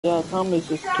Yeah, Tommy's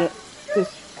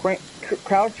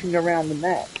crouching around the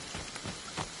map.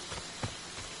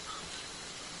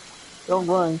 Don't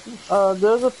run.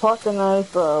 There's a pocket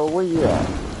knife. Where you at?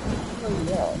 Where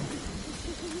you at?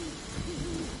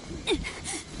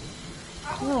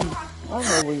 I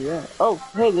know where you at. Oh,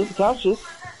 hey, there's the couches.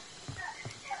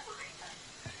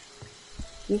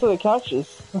 These are the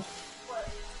couches.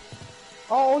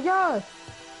 Oh, yeah.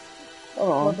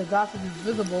 Oh. Well, the glass is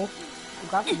invisible. The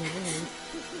glass is invisible.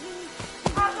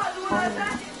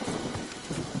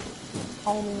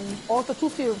 Oh, it's a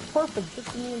two-seater. Perfect.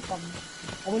 Just me and something.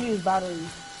 All we need is batteries.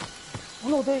 Oh,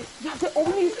 no, they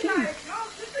only need keys.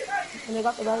 And they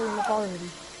got the battery in the car already.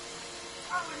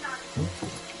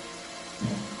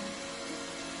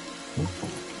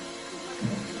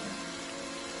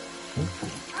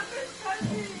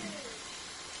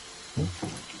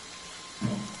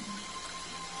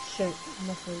 Shit, I'm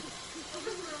afraid.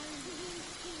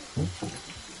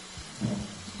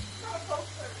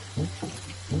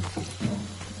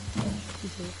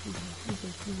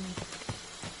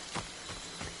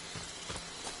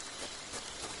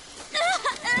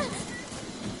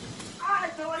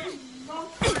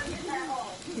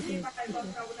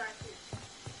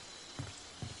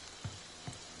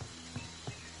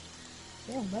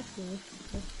 Yeah, that's good.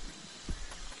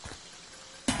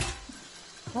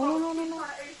 No.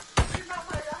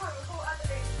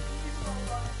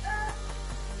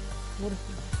 What is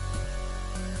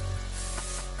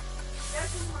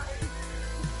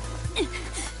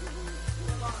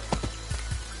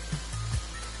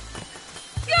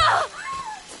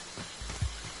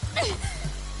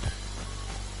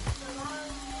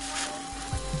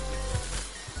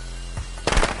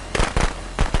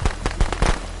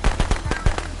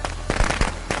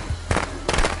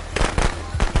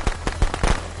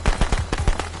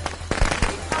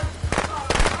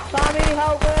Tommy,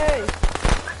 help me!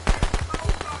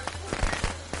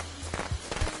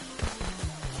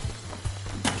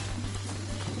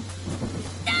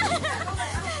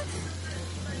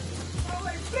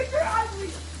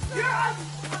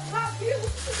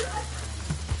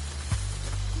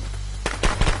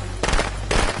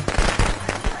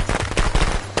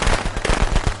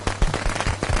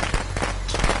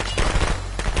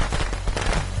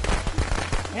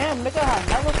 Damn, nigga had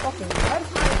never fucking read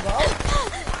me, bro.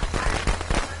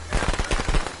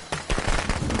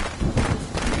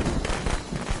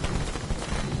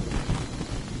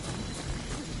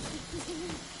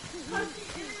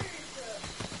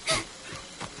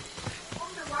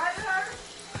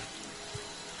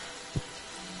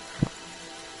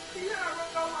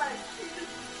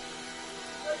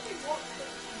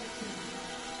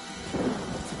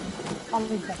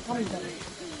 Tommy's dead.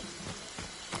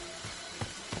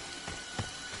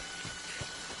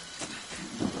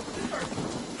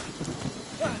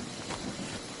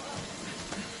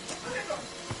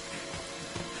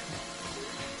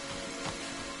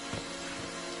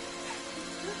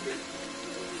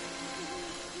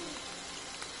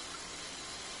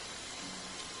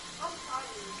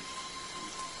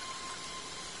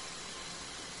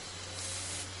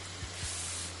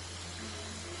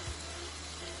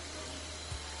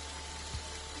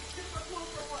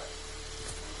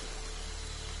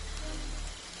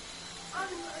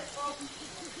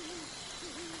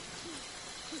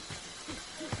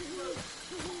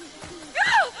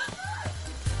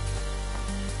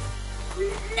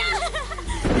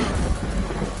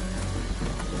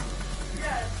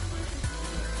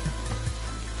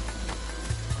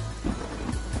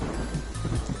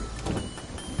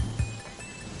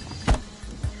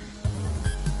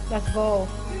 Let's go.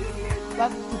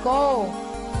 Let's go.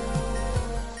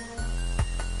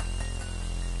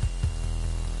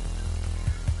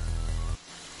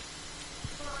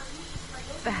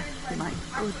 That's my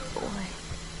good boy.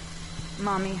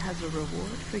 Mommy has a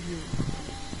reward for you.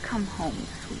 Come home,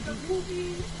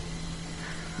 sweetie.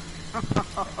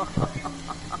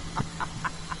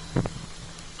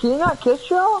 Can you not kiss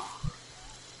y'all?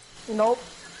 Nope.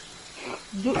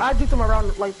 I duked him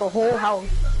around like the whole house.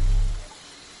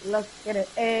 Let's get it.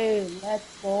 Hey, let's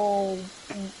go.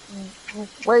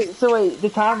 Wait, the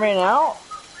time ran out?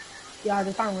 Yeah,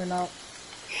 the time ran out.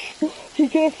 He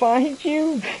couldn't find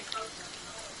you?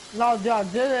 No,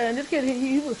 and this kid,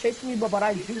 he was chasing me, but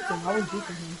I juked him. I was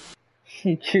juking him.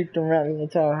 He juked him around the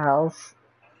entire house.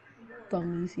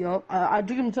 Dummies, yup. I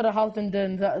juked him to the house, and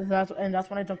then that's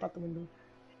when I jumped out the window.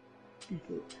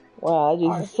 Wow,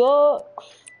 that just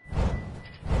sucks.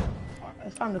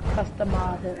 It's time to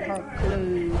customize her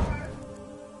clothes.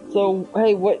 So,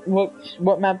 hey,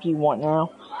 what map do you want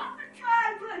now?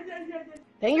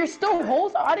 Dang, you're still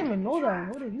host? I didn't even know that.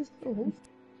 What are you still host?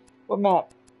 What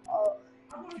map?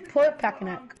 Put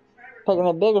Packanack. Packing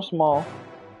it big or small?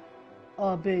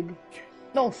 Big.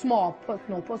 No, small. Put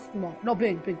small. No,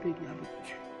 big, yeah, big.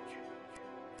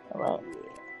 Alright.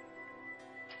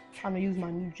 I'm gonna use my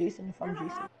new Jason if I'm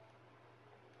Jason.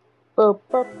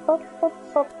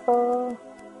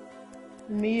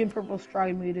 Me and Purple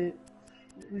Stride made it.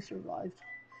 We survived.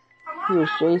 He was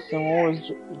Jason. What was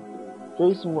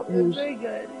Jason? What, he was very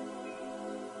good.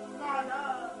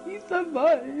 He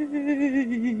survived. Let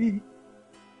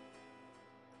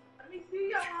me see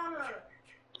your honor.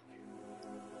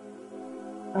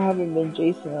 I haven't been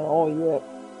Jason at all yet.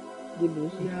 Give me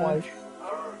this twice.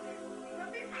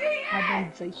 I've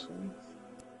been Jason.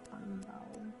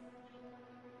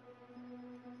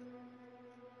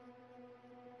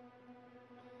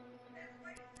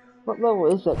 What level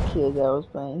is that kid that was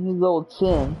playing? He's level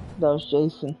 10. That was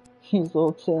Jason. He was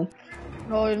level 10.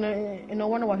 No, and no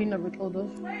wonder why he never killed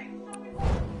us.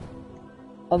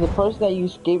 And the person that you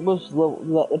escaped with was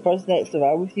level, the person that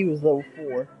survived with you was level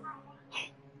 4.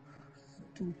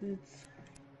 Stupids.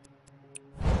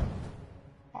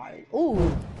 Alright. Ooh,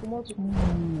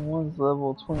 One's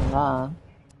level 29.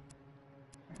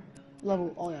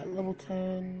 Level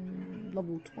 10,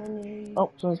 level 20.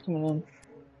 Oh, someone's coming in.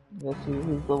 Let's see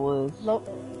whose level is.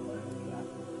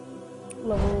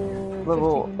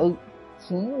 Level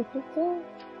 18 or 15?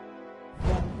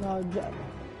 Yeah, no,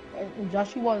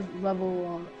 Joshua was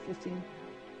level 15.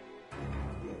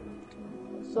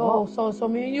 So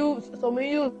me and you,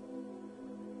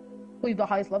 he's the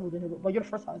highest level than him, but you're the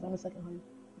first highest. I'm the second highest.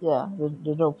 Yeah,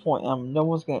 there's no point. No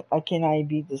one's gonna. I cannot even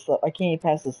beat this. I can't even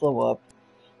pass this level up.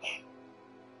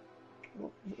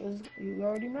 Well, you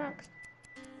already maxed.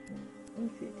 I'm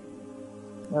 50.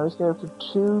 Now we're just gonna have for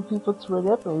 2 people to ready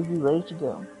up, and we'll be ready to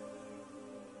go.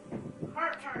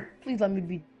 Please let me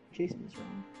beat Jason this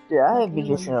round. Yeah, I haven't beat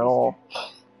Jason at all.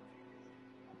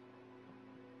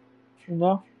 You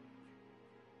know?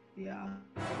 Yeah.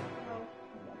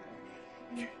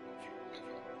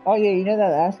 Oh yeah, you know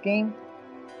that last game?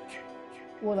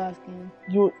 What last game?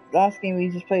 Last game we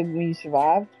just played when you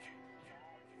survived?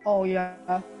 Oh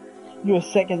yeah. You were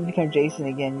second to become Jason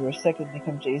again. You were second to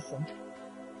become Jason.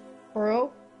 For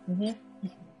real? Mm-hmm.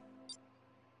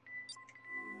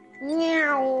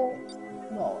 Meow.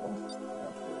 No.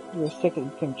 You were second to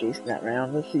become Jason that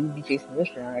round. Let's see you beat Jason this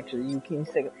round actually. You came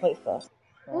second place though.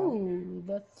 Ooh,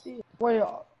 let's see. Wait,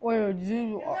 are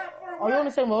you on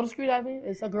the same loading screen as me?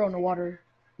 It's a girl in the water.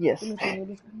 Yes.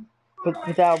 But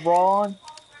without bra on?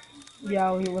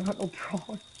 Yeah, we without no bra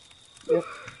on. Yep.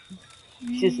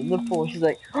 She's in the pool. She's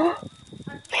like,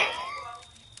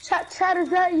 Chat, is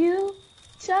that you?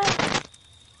 Chat.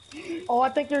 Oh, I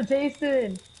think you're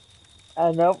Jason.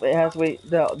 Nope, it has to wait.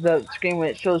 The screen when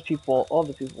it shows people, all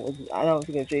the people. I don't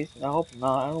think it's Jason. I hope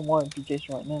not. I don't want to be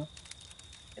Jason right now.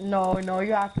 No,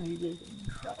 you have to be Jason.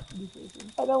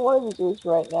 I don't want to be Jason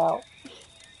right now.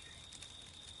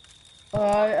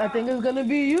 I think it's gonna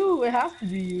be you. It has to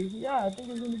be you. Yeah, I think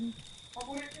it's gonna be.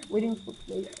 Waiting for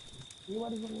play.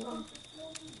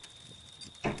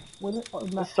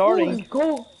 It's starting.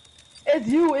 Go. It's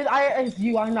you. It's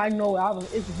you. I know.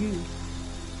 It's you.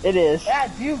 It is. Yeah,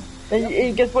 it's you.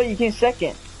 And guess what? You came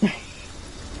second.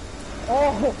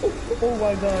 Oh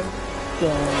my god.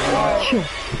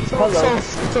 Hello.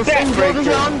 So same building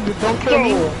round. Don't kill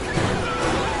me.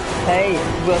 Hey,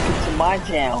 welcome to my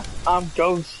town. I'm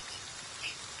Ghost.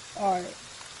 Alright.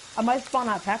 I might spawn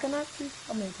out Packanack, please.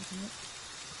 I'm gonna Packanack.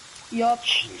 Yup.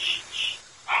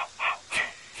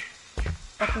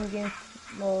 Fucking game.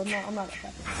 No, I'm not a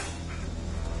Packanack.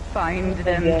 Find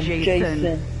them,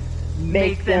 Jason.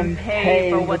 Make them pay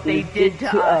for what they did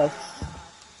to us.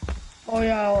 Oh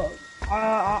yeah.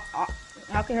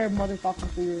 I can hear mother talking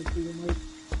through your mic.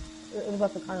 It was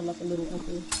like kind of like a little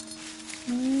echo.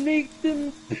 Make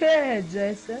them pay,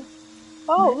 Jason.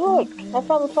 Oh look, I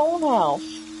found the phone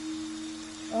house.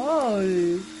 Oh,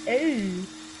 hey,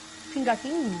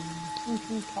 ting-a-ting,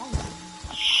 ting-tong.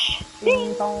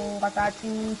 Ting-tong, gata,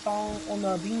 ting-tong, on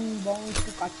the bing-bong,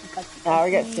 tika-tika-tika. I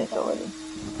got sent already.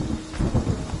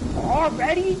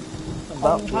 Already?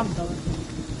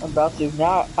 I'm about to.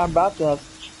 Now, I'm about to have...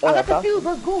 I got the fuse,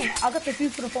 let's go. I got the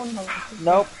fuse for the phone house.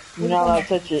 Nope, you're not allowed to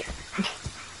touch it.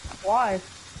 Why?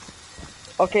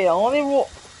 Okay, the only rule...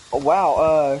 Oh,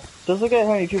 wow, just look at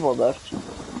how many people are left.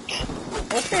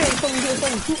 Okay, it's only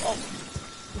 2. Oh,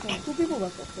 there's only 2 people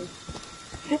left. Okay.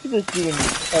 Just you and me.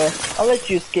 I'll let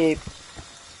you escape.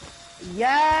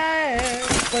 Yeah.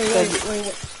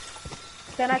 Wait.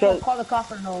 Can I call the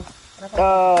cops or no?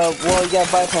 Well, you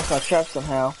gotta bypass my trap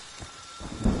somehow.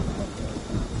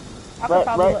 I could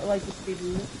probably like the speed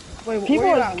route. Wait, People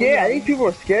where you are at? Where scared. you I at? think people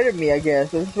are scared of me. I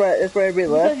guess that's why everybody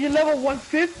left. Because you're level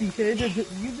 150, kid. You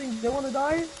think they want to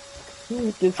die?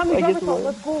 Tommy, I drop guess us off. what?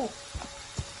 Let's go.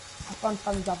 I found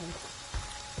Tommy dropping.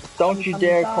 Don't you Tommy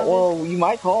dare call. driving. Well, you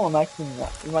might call him. Actually,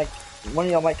 you might. One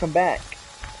of y'all might come back.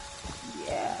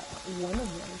 Yeah, one of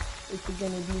them. Is it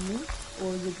gonna be me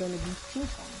or is it gonna be Team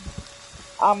Tommy?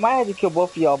 I might have to kill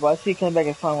both of y'all, but I see you coming back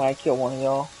in time when I kill one of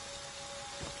y'all.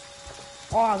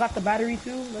 Oh, I got the battery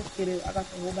too. Let's get it. I got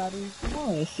the whole battery. I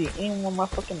don't even see anyone on my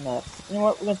fucking map. You know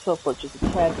what? We're gonna teleport just a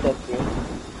tad step here.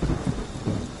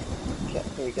 Okay,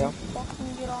 here we go.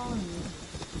 Fucking get on me.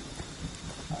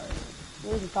 Alright.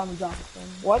 Where's the Tommy Johnson?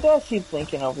 Why do I see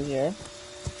blinking over here?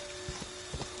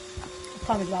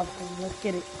 Tommy Johnson. Let's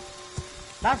get it.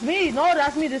 That's me. No,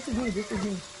 that's me. This is me. This is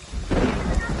me.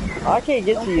 I can't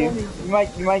get Don't to you. kill me.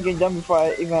 You might get done before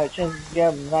I even have a chance to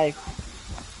grab a knife.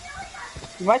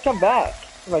 You might come back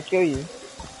if I kill you.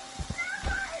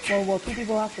 Well, 2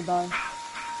 people have to die.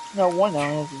 No, one now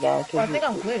has to die. Well, I think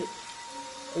I'm glitched.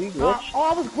 Are you glitched? Oh,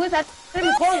 I was glitched. I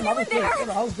didn't call him. I was glitched. Hold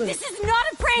on, I was glitched. This is not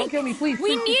a prank. Don't kill me, please.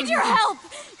 We please, need please, your please. help.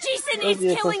 Jason Those is are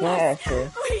the killing first us. one, actually.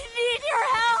 We need your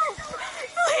help.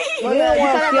 Please. You don't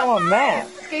want to see on my map.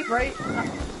 Escape, right?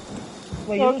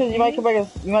 Wait, No, because you might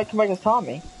come back as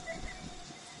Tommy.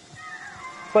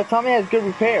 But Tommy has good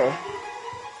repair.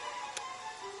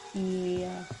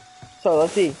 Yeah. So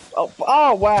let's see. Oh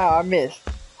wow, I missed.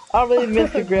 I really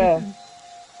missed the grab.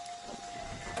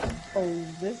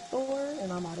 Close this door,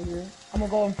 and I'm out of here. I'm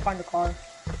gonna go and find the car.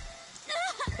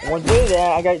 I won't do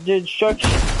that. I got good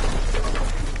instructions.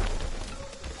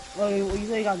 Wait, you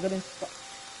say you got good instructions?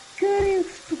 Good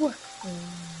instructions.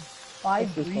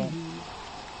 What's this 5 one?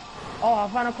 Oh, I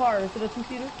found a car. Is it a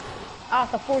 2-seater? Ah,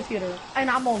 it's a 4-seater. And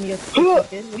I'm only a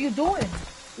 2-seater. What are you doing?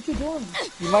 What you doing?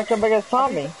 You might come back as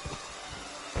Tommy.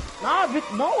 Nah,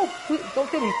 bitch, no. Please, don't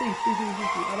kill me, please.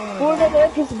 I don't Who want got to the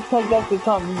interest in coming back to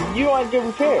Tommy? You don't have good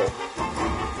repair.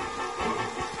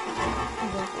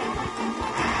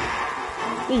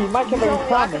 Yeah, you might come back as I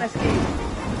Tommy. can escape.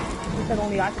 You said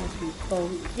only I can escape. So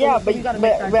Yeah, so but you gotta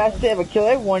make that I choice. said if I kill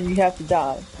everyone, you have to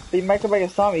die. But you might come back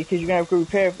as Tommy because you're gonna have good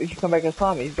repair if you come back as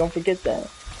Tommy. Don't forget that.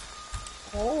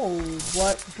 Oh,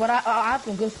 but I have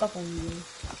some good stuff on you.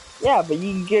 Yeah, but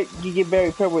you get better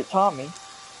repair with Tommy.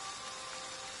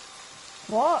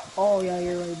 What? Oh yeah,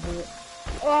 you're right, but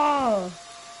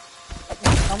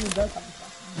Tommy does have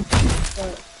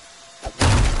something.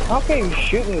 How can you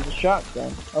shoot me with a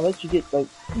shotgun? I'll let you get like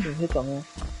some hits on there.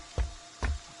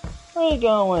 Where you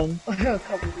going? But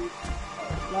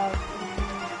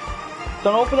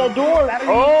Don't open that door!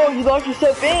 Oh, you locked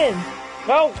yourself in!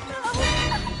 No!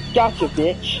 Gotcha,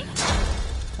 bitch.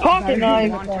 Pocket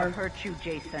knife! Want to hurt you,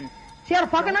 Jason. She had a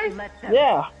pocket knife? Let them.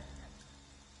 Yeah.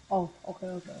 Oh, okay.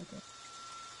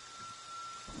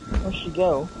 Where'd she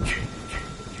go?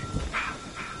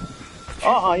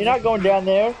 You're not going down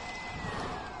there.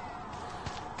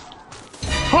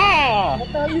 Ha! What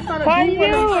the hell you trying to How do? you Are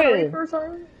you trying to doing? rape her or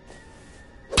something?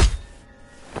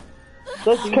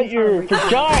 Let's cut your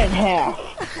vagina in half.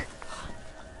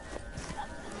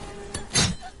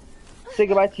 Say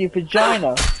goodbye to your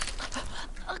vagina.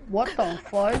 What the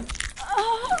fuck?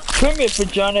 Come here,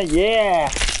 vagina, yeah.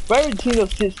 Why would you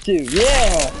those tits too?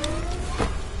 Yeah.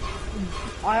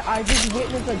 I just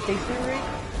witnessed a Jason rape.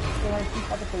 So I see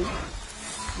the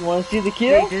police. You wanna see the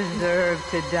kill? They deserve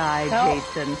to die, Hell,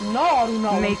 Jason. No, I do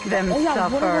not. Make them Oh yeah,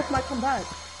 one of suffer. us might come back.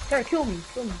 Here, kill me.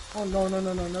 Oh no,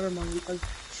 never mind. Because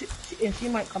she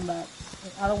might come back.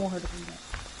 I don't want her to come back.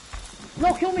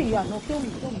 No, kill me. Yeah, no, kill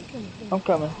me. I'm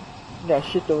coming. You got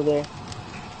shit over there.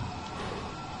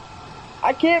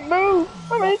 I can't move.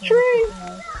 I'm in a tree.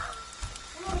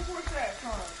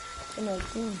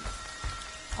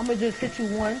 I'm gonna just hit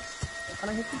you once. Can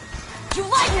I hit you? You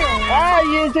like that? Ah,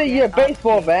 you did your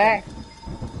baseball bat.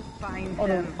 Find Hold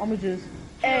on. them. I'm gonna just.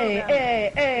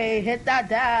 Hey, hit that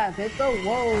dab. Hit the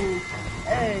whoa.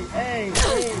 Hey.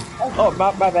 Oh,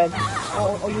 my bad.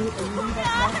 Oh, you need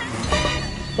that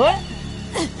What?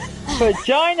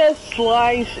 Vagina,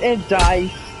 slice, and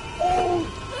dice.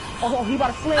 Oh, he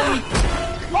about to slam me.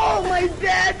 Oh, my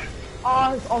back.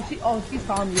 She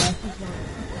found me. Yeah, she found me.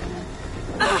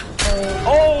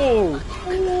 Oh!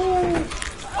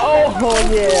 Oh,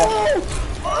 yeah.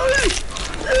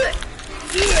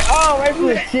 Oh, right for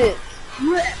the tits.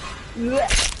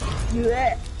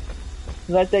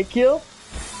 You like that kill?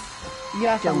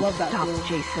 Yes, I Don't love that stop, girl.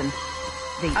 Jason.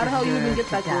 They How the hell you even deserve get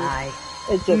to that girl? die.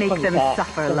 It's a Make funny them fact.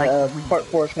 suffer From, like part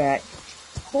 4 snack.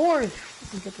 Horse.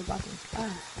 Get the button.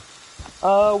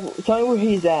 Tell me where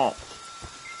he's at.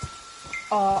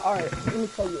 Alright. Let me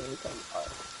tell you.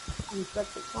 Alright.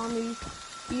 Respect the Tommy.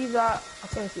 He's at. I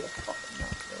can't see a fucking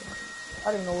map, bro.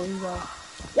 I didn't know where he's at.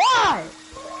 Why?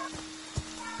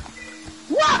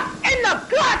 What in the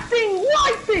goddamn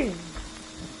white thing?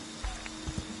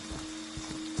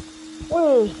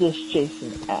 Where is this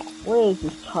Jason at? Where is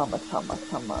this Tama?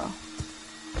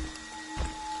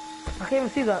 I can't even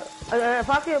see that. If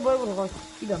I can't be able to like,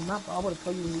 see the map, I would have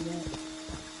told you where he's at.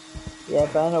 Yeah,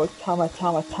 but I know it's Tama.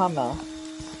 Tommy.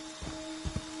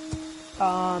 I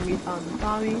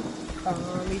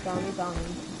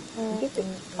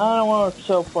don't want to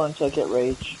so far until I get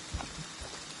rage.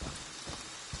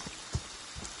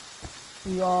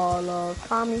 We all love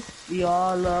Tommy. We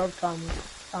all love Tommy.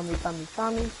 Tommy.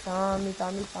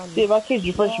 See, if I killed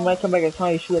you first, you might come back and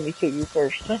tell you should let me kill you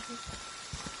first.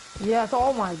 Yeah, so,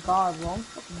 oh my god, bro. I'm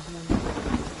fucking done.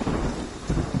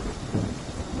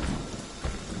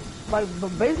 Like,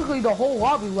 but basically the whole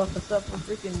lobby left except for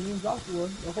freaking me and Joshua.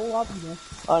 The whole lobby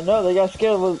left. I know, they got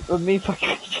scared of me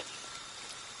fucking.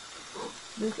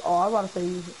 This, oh, I was about to say,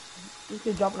 this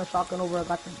kid dropping a shotgun over, I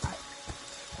got them back.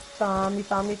 Tommy.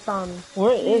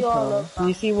 Where is Tommy? Do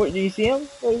you see him?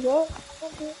 Where is that?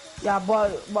 Okay. Yeah,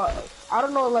 but I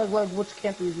don't know like which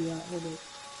camp is he at. Hold it.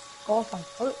 Go outside.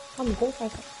 Tommy, go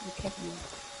outside. The camp is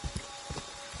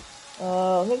at.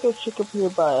 Let me go check up here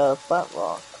by Flat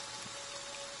Rock.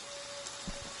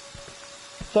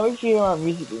 So make sure you hear my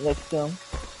music next to him.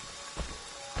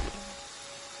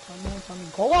 Tommy,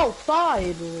 go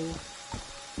outside, bro. Is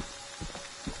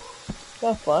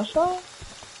that a flashlight?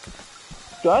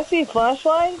 Do I see a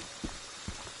flashlight?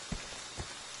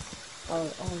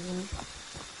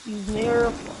 He's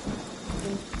near.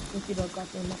 He's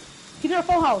near a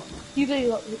phone house. He's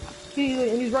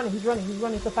running.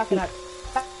 He's to pack an act.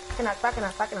 Pack an act.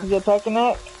 He's a packing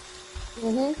act?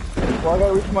 Well, I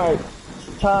gotta reach my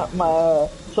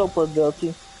soap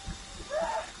ability.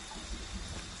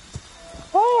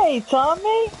 Hey,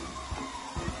 Tommy!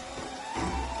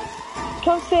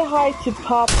 Come say hi to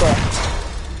Papa.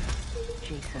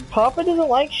 Jason, Papa doesn't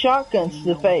like shotguns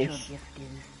to the face.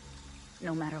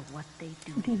 No matter what they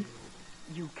do to you,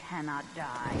 you cannot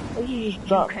die. Did you just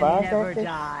drop back? You can never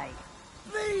die.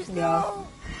 Please, no!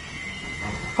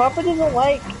 Papa don't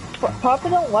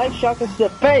like shotguns to the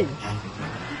face.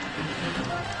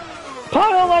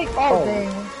 Papa don't like. oh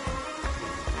dang.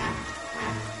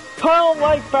 Papa don't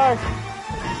like fire.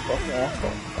 Fucking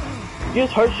asshole. You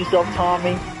just hurt yourself,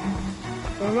 Tommy.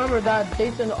 Remember that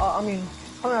Jason? Tommy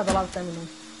has a lot of stamina.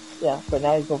 Yeah, but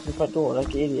now he's going for the front door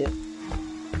like an idiot.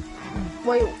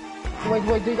 Wait,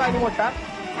 do you got any more traps?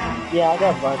 Yeah, I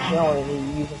got a bunch. I don't really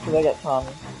need to use them because I got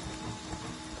Tommy.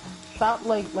 Trap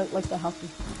like the house.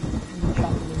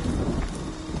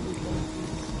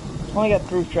 I only got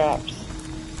 3 traps.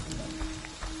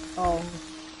 Oh,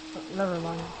 never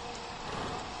mind.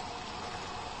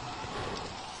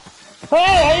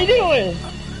 Hey, how you doing?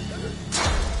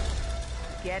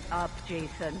 Get up,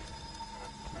 Jason.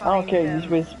 I don't care. He just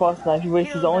wasted spots knife. He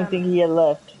wasted the only thing he had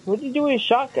left. What did you do with his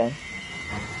shotgun?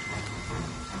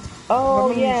 Oh,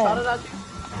 remember yeah. you shot it at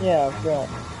you? Yeah, I forgot.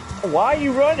 Why are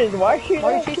you running? Why are you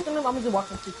Why are you chasing him? I'm just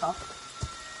walking too top.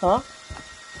 Huh?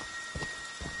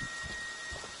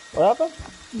 What happened?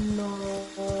 No.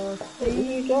 Where did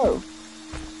you go?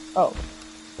 Oh.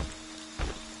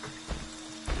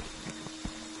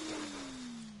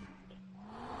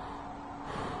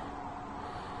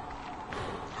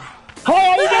 Hey,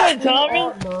 how you doing, Tommy?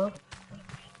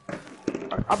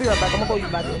 I'll be right back. I'm gonna call you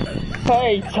back.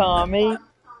 Hey, Tommy.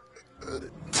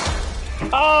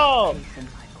 Oh! Jason,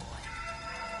 my boy,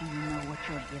 do you know what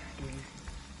your gift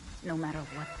is? No matter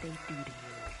what they do to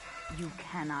you, you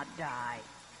cannot die.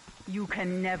 You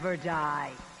can never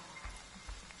die.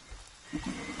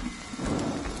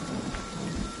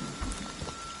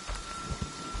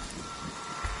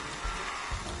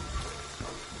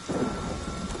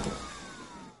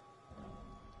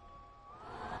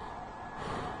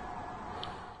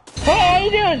 Hey, how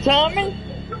you doing, Tommy?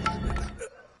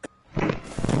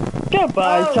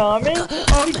 Goodbye, Tommy.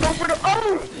 Oh, he's going for the.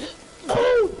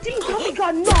 Oh, dang, Tommy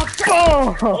got knocked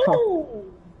out. Oh,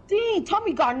 dang,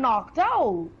 Tommy got knocked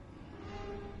out.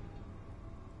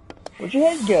 Where'd your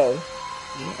head go?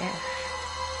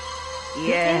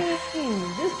 Yes. Dang,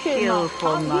 this kid Kill knocked for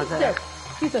Tommy. mother.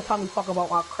 He said, Tommy, fuck about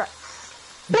my crack.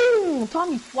 Boom!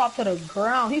 Tommy flopped to the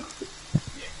ground.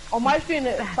 On my screen,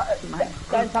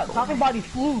 Tommy body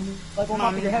flew like on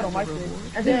top of your head on my screen,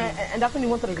 and that's when he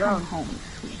went to the ground.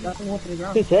 That's when he went to the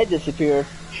ground. His head disappeared.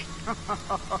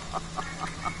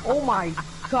 Oh my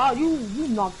god, you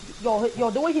knocked yo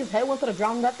the way his head went to the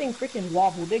ground, that thing freaking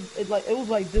wobbled. It was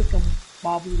like this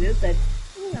wobble. This that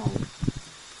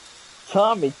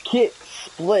Tommy kick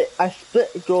split. I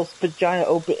split a girl's vagina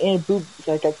open and boob.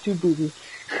 I got 2 boobies.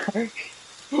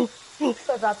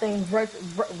 Because that thing right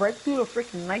through the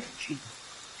freaking knife cheek.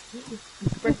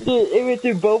 Dude, it went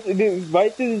through both. It went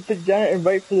right through the vagina and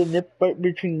right through the right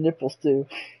between the nipples too.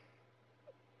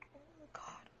 God,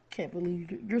 can't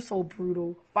believe you're so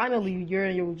brutal. Finally, you're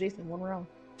in your Jason one round.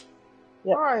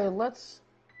 Yeah. All right, let's.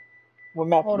 What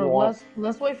map do you want?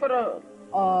 Let's wait for the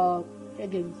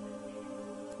Higgins.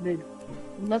 Big.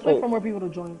 Let's wait for more people to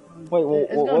join. Wait,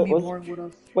 it's gonna be boring with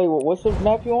us. Wait, what's the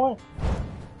map you want?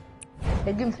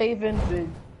 Higgins Haven, big.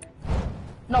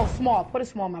 No, small. Put a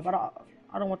small map.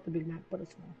 I don't want the big map. Put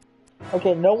it small.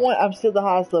 Okay, no one. I'm still the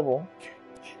highest level.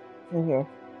 In here.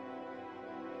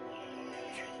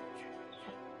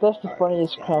 That's the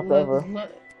funniest crap ever.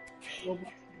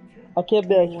 I can't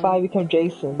be like finally become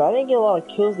Jason, but I didn't get a lot of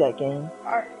kills that game.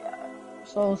 Alright.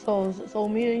 So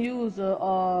me and you was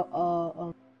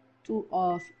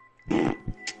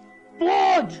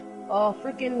Fudge!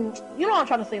 Freaking, you know what I'm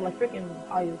trying to say, like freaking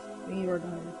highest. Me and you are the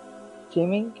highest.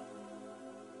 Teaming?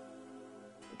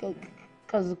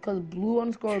 Cause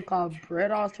blue_ called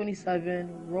Bredos 27,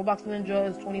 Roblox Ninja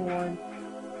is 21.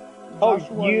 Oh,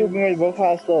 Joshua you and me both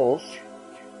highest levels.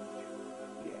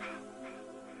 Yeah. Is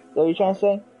that what you trying to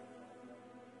say?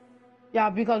 Yeah,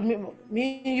 because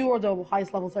me and you are the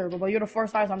highest level server, but you're the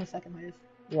first highest, I'm the second highest.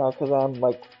 Yeah, because I'm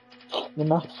like the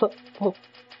max up.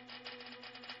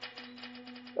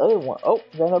 Other one. Oh,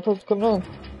 there's another person coming in.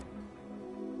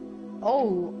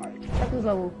 Oh, alright, check this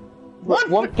level.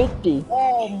 150.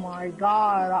 Oh my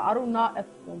god, I do not F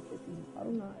 150. I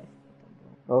do not F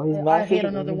 150, bro. Oh, he's I hate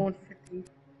another 150.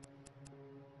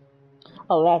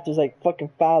 I laughed, there's like fucking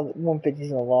 5 150s in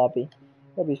the lobby.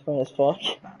 That'd be funny as fuck.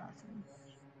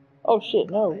 Oh shit,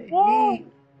 no.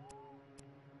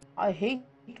 I hate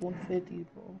 150,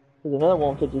 bro. There's another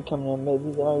 150 coming in,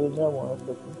 maybe there might be another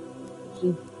 150.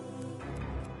 See?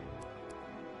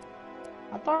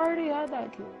 I thought I already had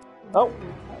that kill. Oh.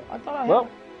 I thought I had. Well,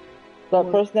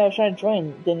 that person that was trying to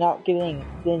join did not get in.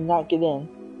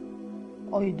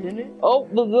 Oh, he didn't? Oh,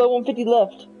 the 150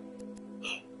 left.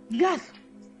 Yes!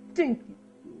 Thank you.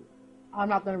 I'm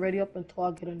not gonna ready up until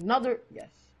I get another. Yes.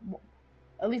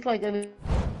 At least like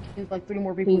 3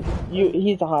 more people.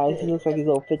 He's the highest. He looks like he's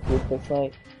level 50. It looks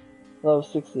like level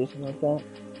 60 or something like that.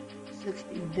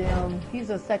 60. Damn. He's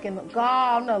a second.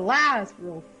 God, I'm the last,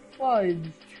 bro.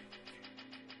 Fudge.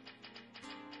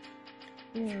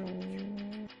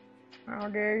 How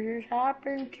did this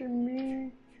happen to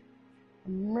me? I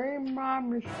made my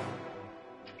mistake.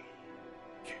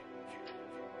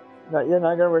 You're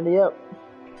not gonna ready up.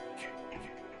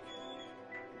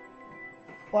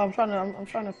 Well, I'm trying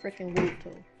to freaking wait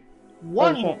till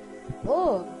one.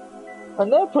 Oh.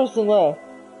 Another person left.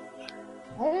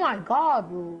 Oh my god,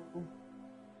 bro.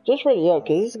 Just ready up,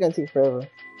 cause this is gonna take forever.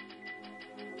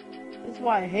 That's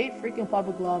why I hate freaking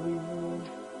public lobbies, bro.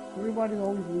 Everybody's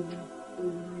always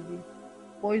leaving.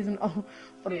 Poison. Oh,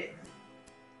 but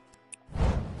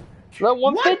Level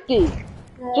 150.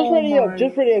 Oh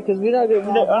just ready up, cause we're not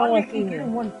gonna. I don't want to see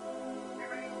him.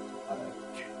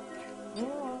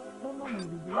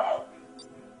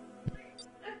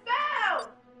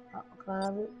 Can I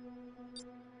have it?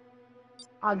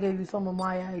 I'll give you some of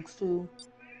my eggs too.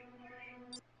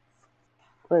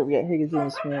 Wait, we got Higgins in the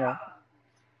smell.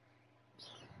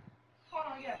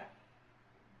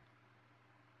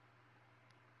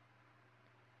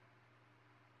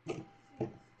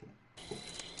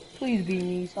 Please be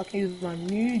me so I can use my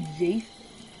new Jason.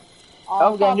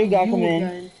 Oh, we got a new guy coming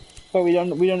in. But we don't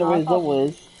know what his level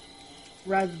is.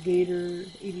 Gator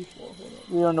 84. Hold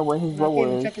on. We don't know what his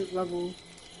level is. Check his level.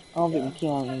 I don't think we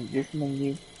can in this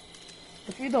menu.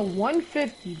 If he's a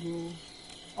 150, bro.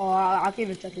 Oh, I can't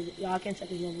even check his. Yeah, I can't check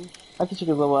his level. I can check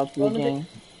his level after the game.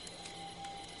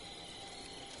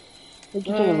 We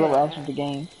can check his level after the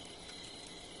game.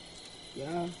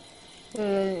 Yeah.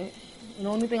 The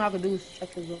only thing I could do is check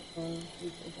his. Let me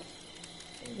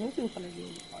see what kind of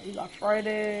game. You got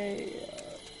Friday,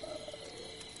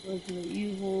 Resident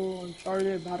Evil,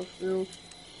 Uncharted, Battlefield,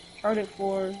 Uncharted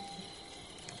 4.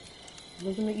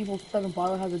 Resident Evil 7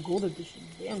 Biohazard a gold edition.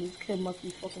 Damn, this kid must be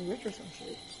fucking rich or some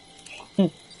shit.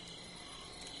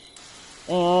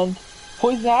 And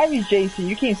Poison Ivy's Jason.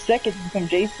 You came second to become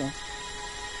Jason.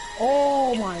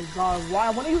 Oh my god, why? I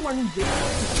want to use my new Jason.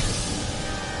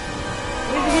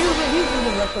 He's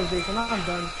using retro Jason. I'm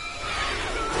done.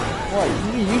 What?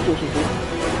 You can use Jason, Jason.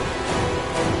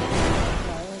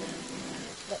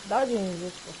 That game is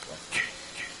just for fun.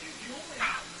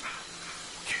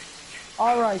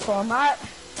 Alright, so I'm at...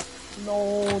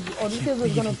 No... Oh, this kid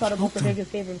is gonna try to go for Higgins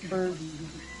Haven first.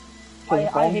 I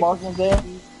hate box was there?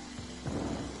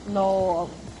 No,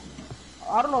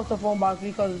 I don't know if it's a phone box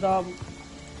because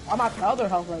I'm at the other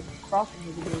house, like, crossing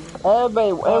the building.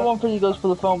 Everyone pretty goes for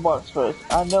the phone box first.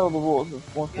 I know the rules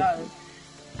of 150. Yeah.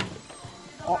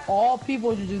 All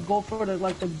people just go for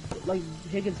like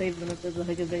Higgins Haven if there's a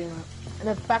Higgins Haven. And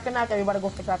then Packernack, everybody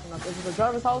goes for Packernack. If it's a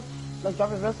Jarvis house, like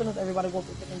Jarvis residence, everybody goes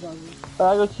for freaking Jarvis.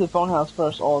 I go to the phone house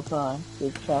first all the time.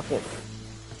 Big traffic.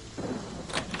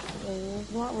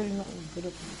 It's not really nothing good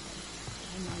at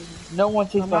No one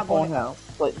takes my phone house.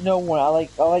 Like no one. I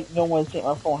like no one to take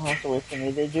my phone house away from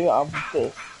me. They do. I'm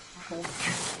pissed. Okay.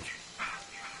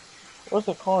 What's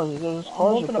the cars? There's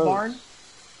cars. Go to the barn.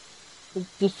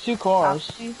 There's 2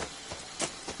 cars. 2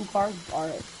 cars?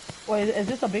 Alright. Wait, is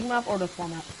this a big map or the small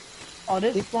map? Oh,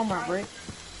 this is small map, right?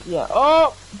 Yeah.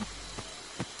 Oh!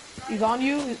 He's on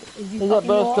you? He's at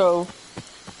Best Cove.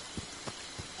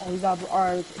 Oh, he's out.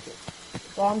 Alright.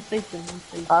 So I'm safe then.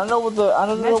 I don't know what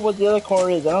the other car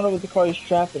is. I don't know what the car he's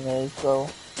trapping is, so.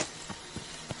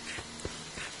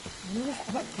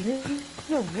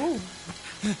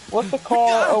 What's the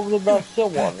car over the Best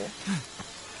Stillwater?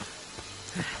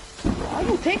 Why are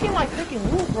you taking like freaking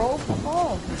loot, bro? Fuck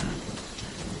off.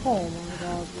 Oh my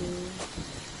god, dude.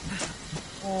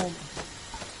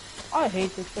 I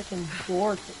hate this freaking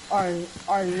door. Alright,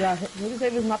 yeah. Higgins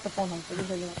Haven is not the phone house. Higgins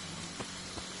Haven is not the phone house.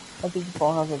 I think the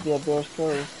phone house would be at Bears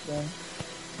Cove, then.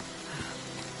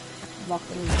 Lock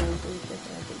the door.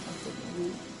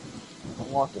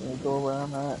 I'm walking the door where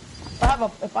I'm at.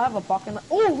 If I have a pocket knife.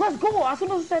 Oh, let's go! As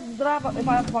soon as I said that if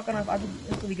I have a pocket knife, I just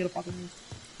instantly get a pocket knife.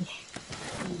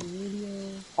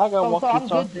 I got walkie I'm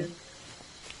good then.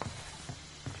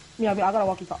 Yeah, I mean, I got a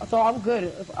walkie talkie. So I'm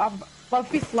good. But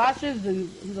if he slashes,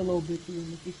 he's a little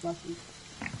bitchy if he slashes.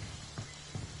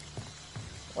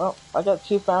 Well, I got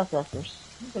 2 firecrackers.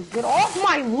 Get off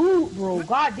my loot, bro.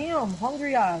 Goddamn,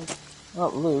 hungry ass.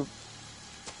 Not loot.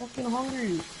 Fucking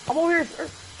hungry. I'm over here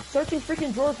searching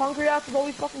freaking drawers. Hungry ass is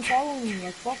always fucking following me.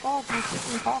 Like, fuck off my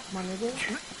freaking cock, my nigga.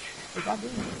 Like,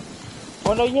 goddamn.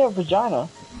 Oh no, you have vagina.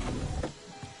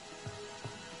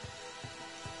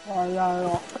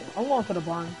 Yeah. I'm going to the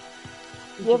barn.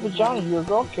 You have vagina. You're a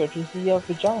girl character, so you have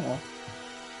vagina.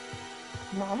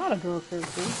 No, I'm not a girl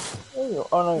character. Oh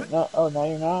no, no,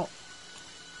 you're not.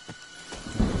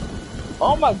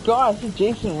 Oh my god, I see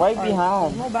Jason right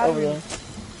behind. No over there.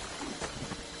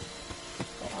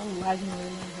 I'm lagging right now.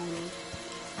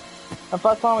 I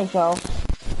found Tommy's house.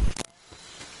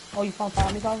 Oh, you found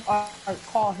Tommy's house? Alright,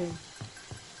 call him.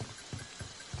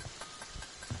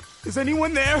 Is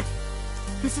anyone there?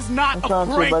 This is not a to,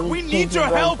 prank. We need your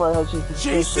help.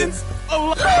 Jason's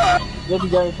alive. Let me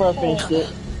go before I finished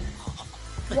it.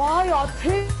 Why are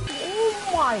taking?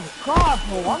 Oh my god,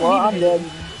 bro! I'm dead.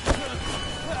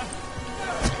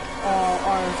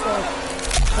 Alright, so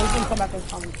he's gonna come back and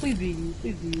Tommy. Please be you.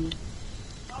 Please be you.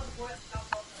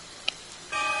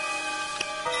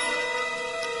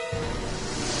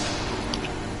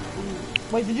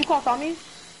 Wait, did you call Tommy?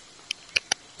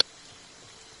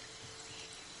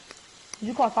 Did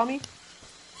you call Tommy?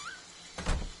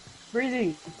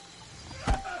 Breezy.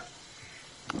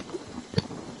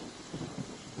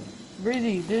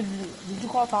 Breezy, did you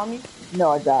call Tommy?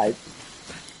 No, I died.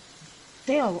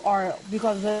 Damn, alright,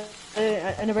 because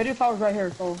and the radio tower's right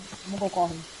here, so I'm gonna go call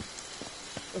him.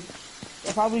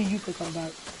 Probably you could come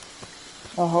back.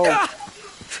 I hope.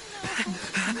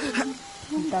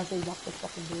 That says lock the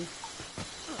fucking door.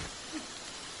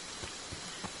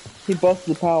 He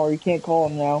busted the power, you can't call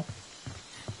him now.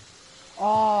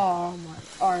 Oh my,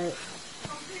 alright.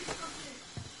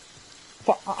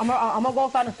 I'm gonna go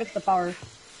outside and fix the power.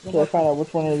 So I find out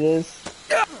which one it is.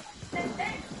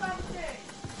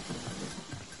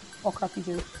 Oh crap, he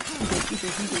did. He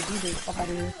did. Fuck out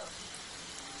of here.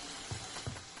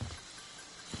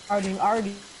 I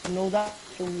already know that.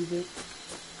 So we did.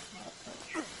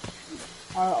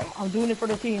 I'm doing it for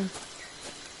the team.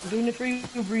 I'm doing it for you,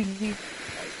 Breezy.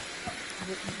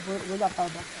 Where's that power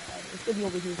box? It should be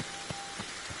over here.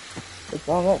 It's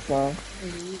on that side.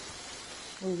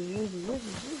 Where's it?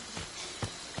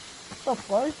 What the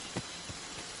fuck?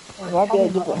 It might be at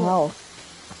a different house.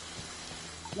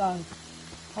 Yeah.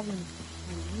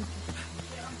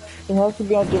 It has to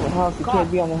be on a different house, it can't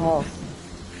be on the house.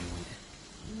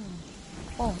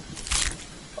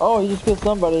 Oh, you just killed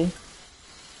somebody.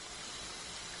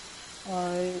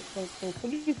 Alright, so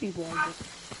 3 people, I guess.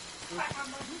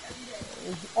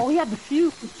 Oh, he had the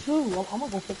fuse too. I'm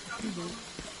gonna go fix the fuse.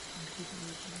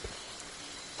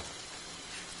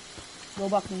 Go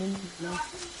back to the now.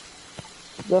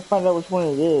 Let's find out which one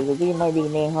it is. I think it might be the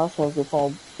main house has the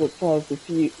phone, that has the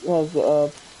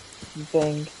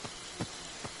thing.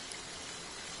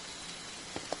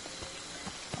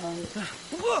 Alright.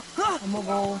 I'm gonna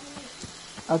go.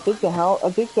 I think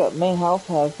the main house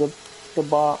has the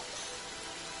box.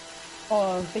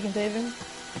 Oh, Stick and Saving?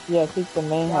 Yeah, I think the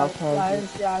main house has it.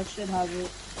 Yeah, I should have it.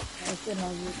 I should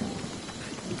have it.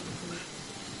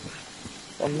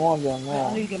 I'm more than I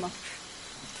that. need to get my...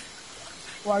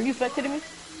 Well, are you spectating me?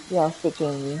 Yeah, I'm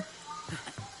spitting you.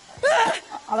 I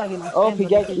gotta get my Oh,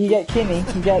 stamina. you got Kenny.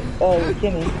 You got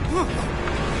Kenny.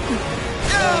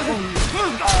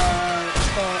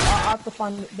 So I have to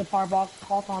find the power box.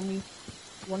 Call Tommy.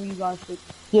 One of you guys should.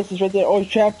 Yes, it's right there. Oh, you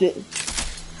trapped it.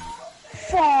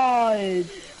 Fudge!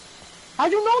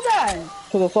 How'd you know that?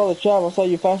 Cause I saw the trap. I saw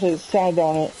your flashlight sound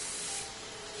on it.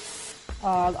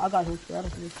 I got his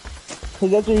strategy.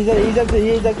 He's after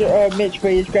Mitch,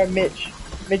 but he just grabbed Mitch.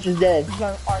 Mitch is dead.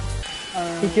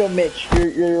 He killed Mitch.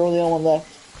 You're the only one left.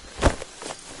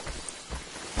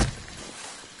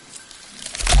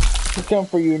 He's coming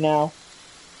for you now.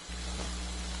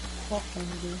 Fuck him,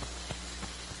 dude.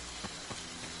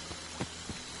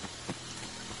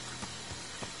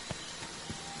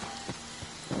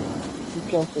 He's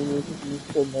coming for you because you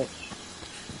killed Mitch.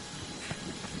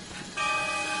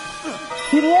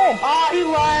 He left! Ah, he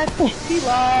left! He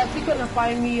left! He couldn't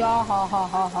find me! Ah, ha, ha,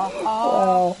 ha, ha,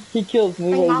 ha. He kills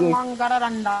me, but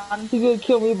he's gonna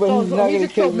kill me, but he's not gonna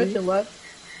kill me. Mitch and left.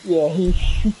 Yeah, he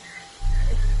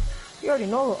already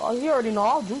know,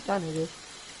 I'll juke that nigga.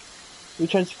 We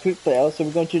tried to quick play out, so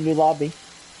we're going to a new lobby.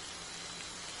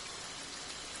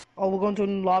 Oh, we're going to a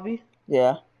new lobby?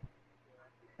 Yeah.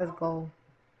 Let's go.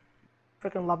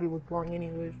 Freaking lobby was boring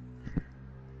anyways.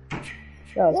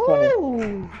 That's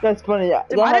funny. That's funny.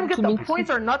 Did I even get the points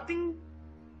or nothing?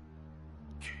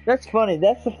 That's funny.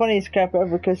 That's the funniest crap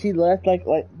ever because he left like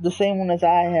the same one as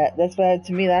I had. That's what happened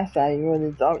to me last time. You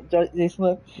know, they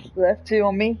left two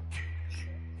on me.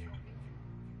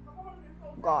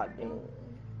 God damn.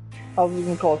 I was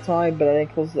gonna call Tommy, but I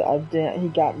didn't close it. He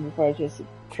got me before I just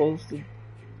closed it.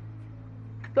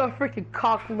 The freaking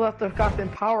cock left the goddamn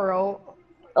power out.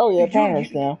 Oh yeah,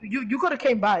 Pinehurst now. You could have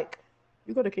came back.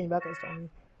 You could have came back and Tommy.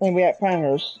 And we at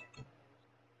Pinehurst.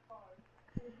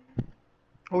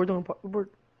 Oh, we're doing. I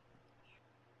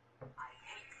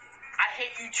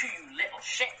hate you too, you little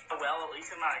shit. Well, at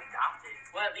least I'm not adopted.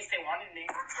 Well, at least they wanted me.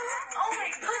 Oh my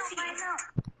god.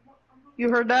 You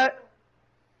heard that?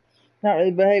 Not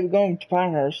really, but hey, we're going to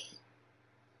Pinehurst.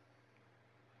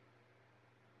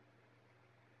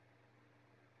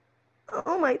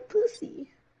 Oh my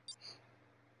pussy.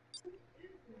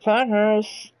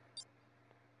 Pinehurst.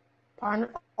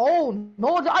 Oh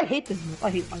no, I hate this. I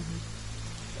hate Pinehurst.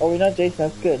 Oh, we're not Jason.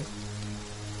 That's good.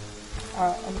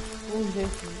 Who's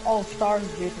Jason? Oh, Star's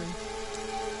Jason.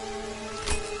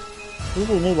 This is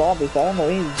a new lobby, so I don't know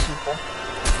any of these people.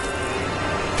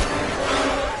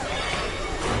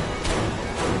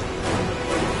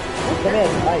 Come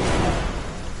in, nice.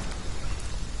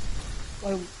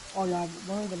 Wait, oh yeah,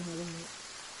 we're gonna have him.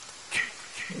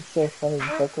 It's so funny to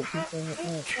fuck with people.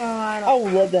 I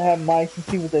would love to have mics and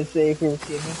see what they say if we were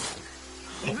seeing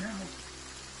them.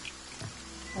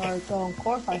 Alright, so of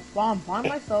course I spawned by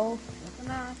myself.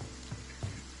 Nothing else.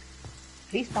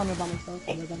 He spawned by myself,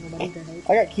 so I got nobody to help.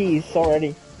 I got keys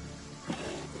already.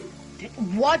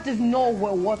 What does no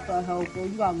what the hell, bro?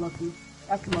 You got lucky.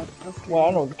 That's luck. Well, I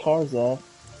don't know where the car's at.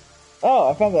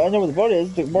 Oh, I found it. I know where the boat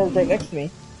is. The boat's right next to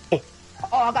me.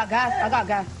 Oh, I got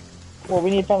gas. Well, we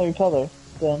need to find the repeller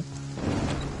then.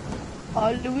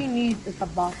 All we need is a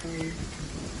battery.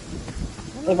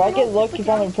 If I get lucky,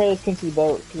 find the repeller, let's come to the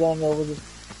boat because I don't know where the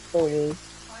boat is.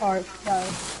 Alright,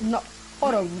 guys. No,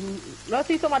 hold on. Let's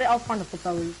see somebody else find the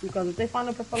propellers because if they find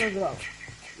the propellers, go.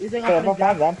 If I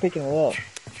find it, I'm picking it up.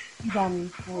 He's on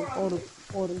me.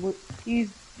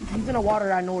 He's in the water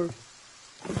at north.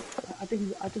 I think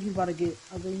he's about to get.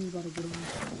 I think he's about to get him.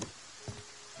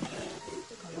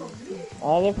 I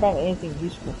never found anything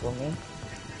useful for me.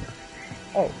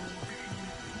 Oh.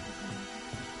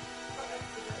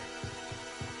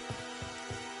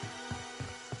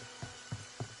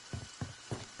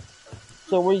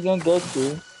 So where you gonna go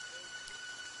to?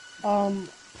 I'm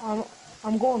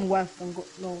going west.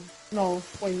 No.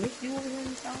 Wait, Nick, you over here in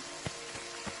the south?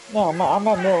 No, I'm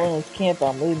at Middle Islands Camp.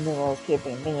 I'm leaving Middle Islands Camp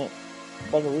in a minute.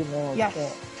 But I'm leaving Middle Islands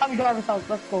Camp. Tommy driver's house.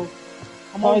 Let's go.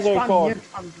 I'm always spawning near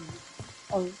Tommy.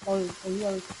 Oh, you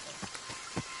already.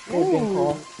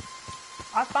 Ooh.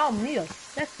 I found me a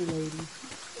sexy lady.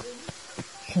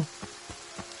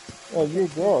 Oh, you're a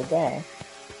girl, guy.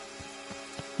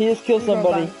 He just killed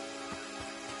somebody.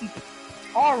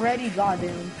 Already,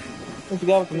 goddamn. There's a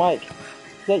guy with the mic. Is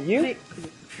that you?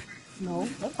 No,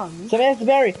 that's not me. Somebody has the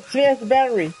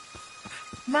battery.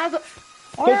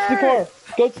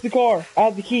 Go to the car. I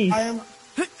have the keys.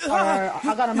 Alright,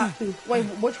 I got a map too. Wait,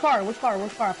 which car? Which car?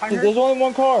 Which car? Pinehurst? There's only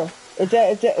one car. It's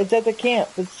at the camp.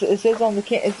 It says on the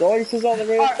camp. It already says on the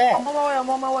red Alright, map. I'm on my way. I'm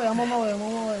on my way. I'm on my way. I'm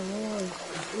on my way. I'm on my way.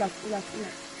 Relax, relax,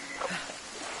 relax.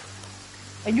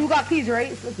 And you got keys,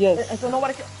 right? Yes. And so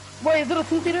nobody can... Wait, is it a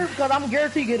two-seater? Because I'm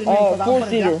guaranteed getting in.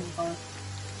 4-seater.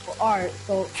 Alright,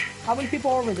 so how many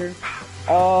people are over there?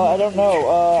 I don't know.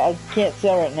 I can't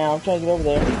tell right now. I'm trying to get over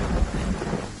there.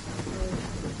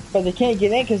 But they can't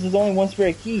get in because there's only one spare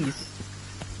of keys.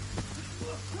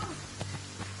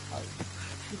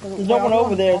 There's no one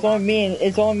over there. It's only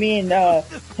me and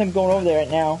him going over there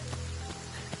right now.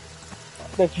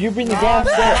 But if you bring the gas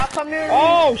there...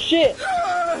 Oh shit!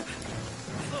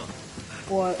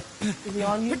 What? Is he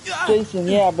on you? Jason,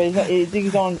 yeah, but I think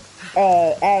he's on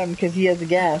Adam because he has the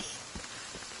gas.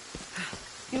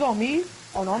 He's on me?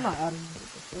 Oh no, I'm not Adam.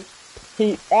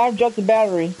 Adam dropped the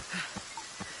battery.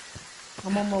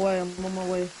 I'm on my way. I'm on my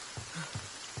way.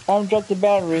 Adam dropped the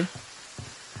battery.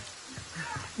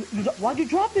 Why'd you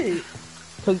drop it?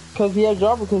 Cause he had to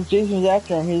drop it because Jason was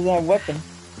after him. He doesn't have a weapon.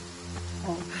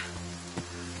 Oh.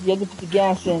 You have to put the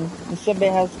gas in, and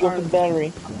somebody has to go for the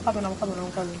battery. I'm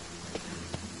coming.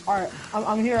 Alright,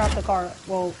 I'm here at the car.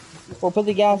 Well, put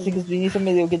the gas in because we need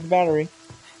somebody to go get the battery.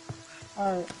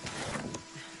 Alright.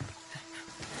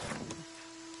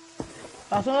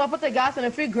 As soon as I put the gas in,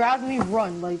 if it grabs me,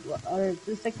 run. Like,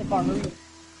 just take the car.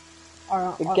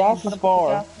 Alright. The gas is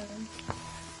far.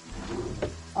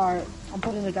 Alright, I'm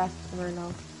putting the gas in right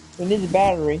now. We need the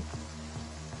battery.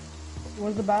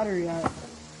 Where's the battery at?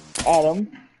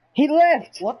 Adam. He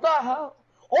left! What the hell?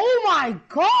 Oh my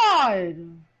god!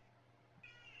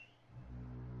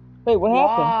 Wait, what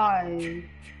happened? Why?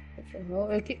 What the hell?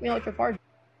 It kicked me out your party.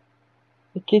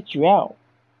 It kicked you out.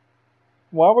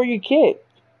 Why were you kicked?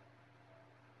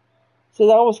 It said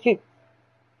I was kicked.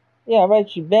 Yeah, I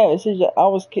write you back. It said I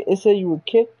was. It said you were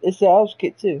kicked. It said I was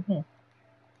kicked too.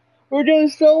 We're doing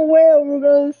so well. We're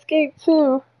gonna escape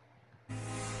too.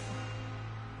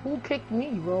 Who kicked me,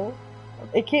 bro?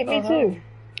 It kicked me too.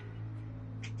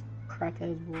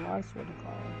 Crackheads, bro. I swear to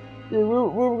God. Dude, we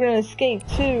were gonna escape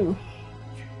too.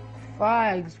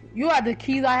 Flags. You had the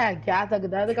keys. I had gas. The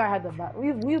other guy had the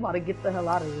battery. We about to get the hell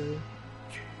out of here.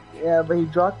 Yeah, but he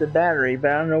dropped the battery.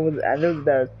 But I don't know whether I know the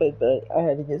battery's place, but I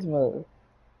had to get some other.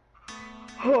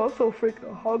 Oh, I'm so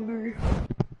freaking hungry.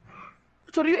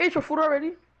 So, do you ate your food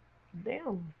already?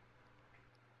 Damn.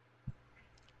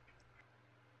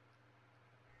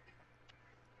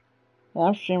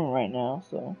 I'm streaming right now,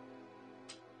 so.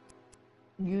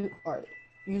 Alright.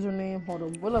 Username, hold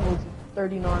on. What level is it?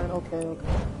 39, okay.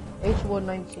 H1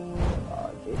 19,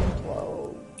 Jaden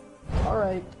 12.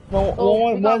 Alright. No, so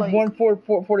one's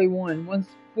 141, one's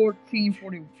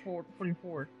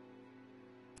 1444.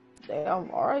 Damn,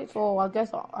 alright, so I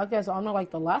guess I'm not like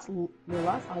the last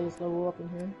highest level up in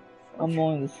here. So. I'm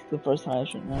only the first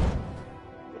highest right now.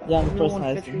 Yeah, I'm the first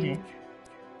highest in here.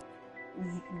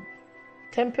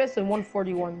 10 piss and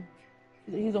 141.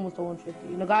 He's almost to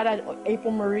 150. And the guy that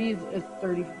April Marie is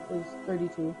 32.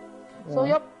 Yeah. So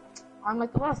yep, I'm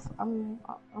like the last. I'm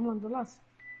like the last.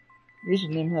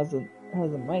 Username has a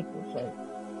mic. Looks like.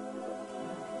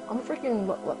 I'm freaking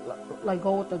like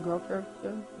go with the girl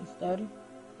character instead.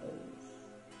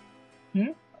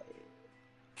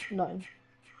 Nothing.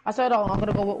 I said I'm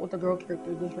gonna go with the girl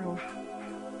character this round.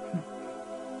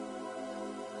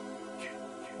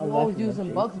 I'm always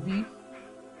using Bugsby.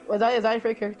 Is that your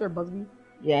favorite character, Bugsby?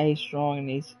 Yeah, he's strong and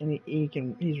he's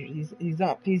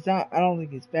not. I don't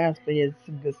think he's fast, but he has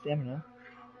some good stamina.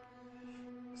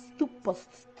 Super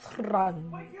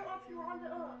strong. I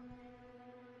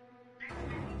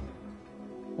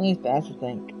think he's fast. I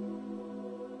think.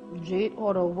 Jade,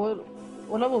 hold on.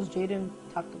 What level is Jaden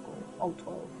tactical? Oh,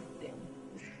 12. Damn.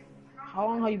 How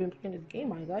long have you been playing this game,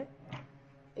 my guy?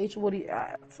 H Woody.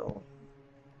 So.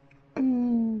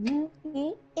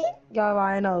 Yeah,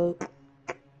 I know.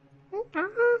 I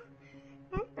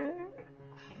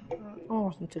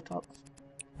want some TikToks.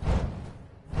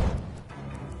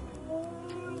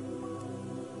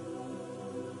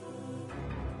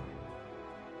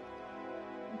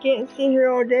 Can't sit here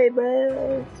all day,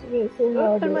 bro. Can't sit here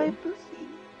all day.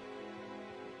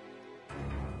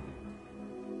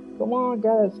 Come on,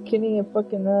 guys. Kenny and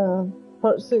fucking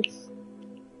part 6.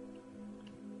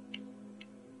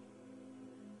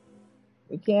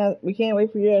 We can't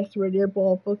wait for your ass to ready up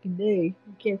all fucking day.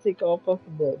 We can't take all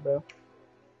fucking day, bro.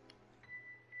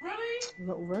 Really?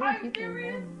 No, really people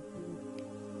man.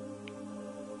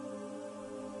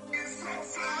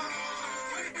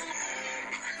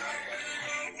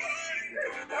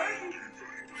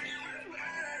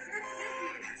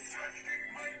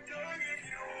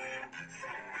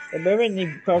 I better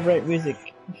need copyright music.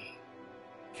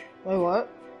 Wait, what?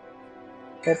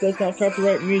 Hope that's not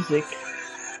copyright music.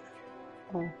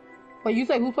 Oh. Wait, you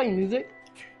say who's playing music?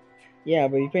 Yeah,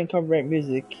 but you're playing copyright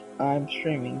music. I'm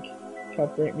streaming.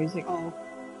 Copyright music. Oh.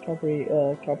 Copy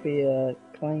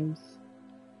claims.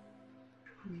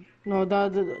 No,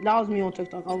 that was me on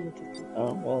TikTok. I was on TikTok.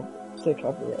 Oh, well, it's a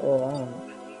copyright. Well, I don't know.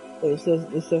 But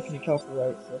it's definitely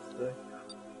copyright stuff too.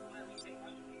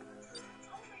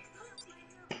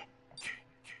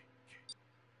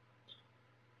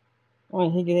 Oh,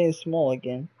 I think it is small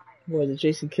again. Boy, the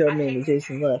Jason killed me and the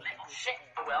Jason left. Shit.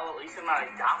 Well, at least I'm not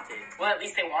adopted. Well, at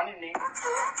least they wanted me.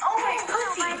 Oh my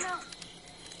pussy.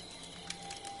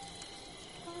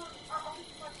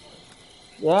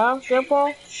 Yeah,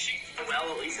 Grandpa? Shit.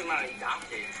 Well, at least I'm not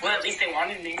adopted. Well, at least they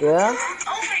wanted me. Yeah?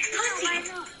 Oh my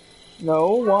pussy.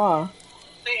 No, why?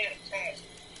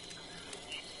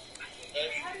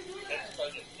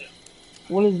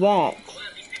 What is that?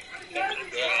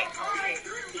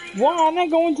 Why? I'm not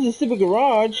going to the stupid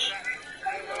garage.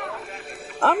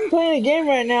 I'm playing a game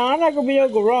right now. I'm not gonna be in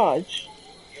no garage.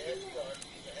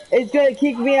 It's gonna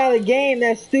kick me out of the game.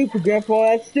 That's stupid,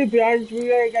 Grandpa. That's stupid.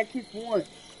 We already got kicked once.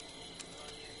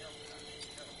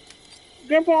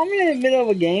 Grandpa, I'm in the middle of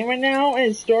a game right now and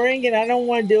it's starting and I don't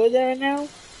want to deal with that right now.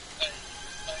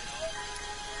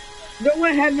 No,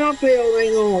 I have not played all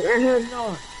night long. I have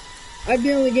not. I've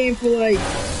been on the game for like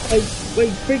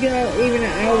freaking out even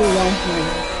an hour last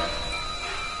night.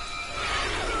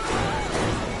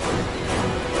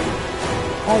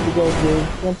 I had to go, dude.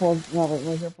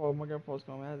 My grandpa's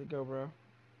coming. I had to go, bro.